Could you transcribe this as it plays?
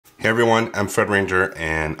Hey everyone, I'm Fred Ranger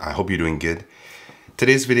and I hope you're doing good.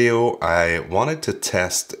 Today's video, I wanted to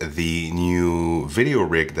test the new video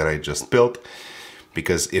rig that I just built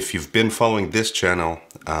because if you've been following this channel,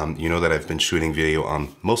 you know that I've been shooting video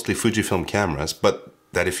on mostly Fujifilm cameras, but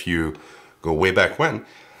that if you go way back when,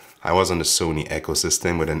 I was on the Sony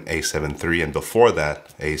ecosystem with an A7 III and before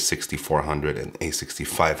that, A6400 and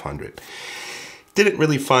A6500. Didn't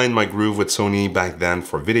really find my groove with Sony back then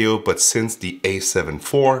for video, but since the A7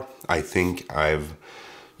 IV, I think I've,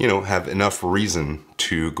 have enough reason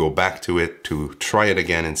to go back to it, to try it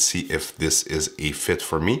again and see if this is a fit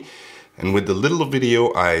for me. And with the little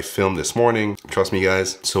video I filmed this morning, trust me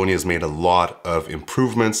guys, Sony has made a lot of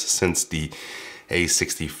improvements since the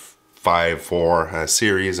A65 IV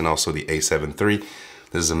series and also the A7 III.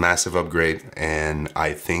 This is a massive upgrade and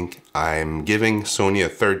I think I'm giving Sony a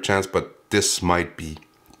third chance, but this might be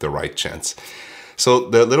the right chance. So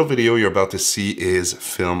the little video you're about to see is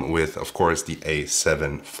filmed with, of course, the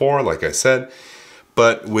A7 IV, like I said,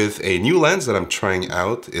 but with a new lens that I'm trying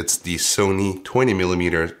out. It's the Sony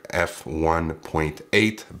 20mm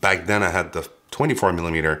f1.8. Back then I had the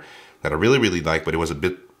 24mm that I really liked, but it was a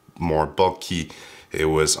bit more bulky. It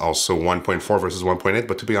was also 1.4 versus 1.8,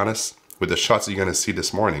 but to be honest, with the shots you're gonna see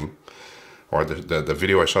this morning, or the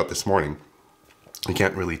video I shot this morning, you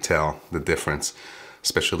can't really tell the difference,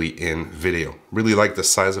 especially in video. Really like the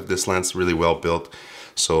size of this lens, really well built.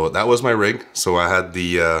 So that was my rig. So I had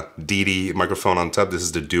the DD microphone on top. This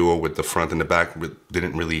is the Duo with the front and the back.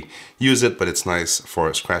 Didn't really use it, but it's nice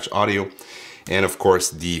for scratch audio. And of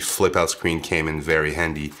course, the flip out screen came in very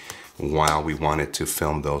handy while we wanted to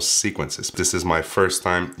film those sequences. This is my first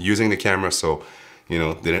time using the camera, so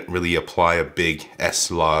didn't really apply a big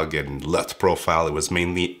S-Log and LUT profile. It was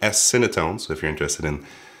mainly S-Cinetone, so if you're interested in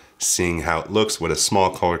seeing how it looks with a small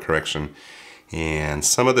color correction. And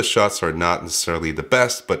some of the shots are not necessarily the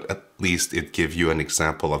best, but at least it gives you an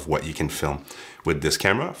example of what you can film with this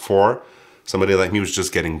camera for somebody like me who's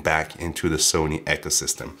just getting back into the Sony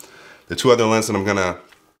ecosystem. The two other lenses that I'm gonna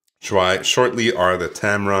try shortly are the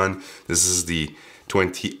Tamron. This is the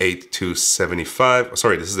 28 to 75,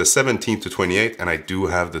 sorry, this is the 17 to 28, and I do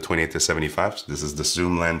have the 28 to 75. So this is the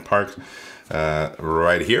zoom lens parked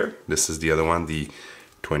right here. This is the other one, the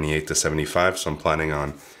 28 to 75. So I'm planning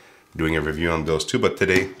on doing a review on those two, but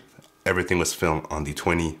today everything was filmed on the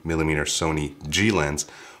 20mm Sony G lens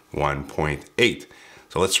 1.8.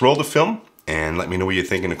 So let's roll the film and let me know what you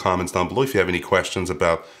think in the comments down below. If you have any questions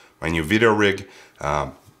about my new video rig,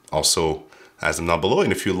 also ask them down below.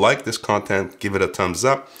 And if you like this content, give it a thumbs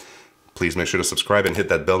up. Please make sure to subscribe and hit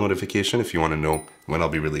that bell notification if you want to know when I'll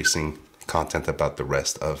be releasing content about the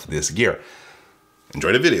rest of this gear.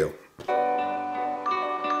 Enjoy the video.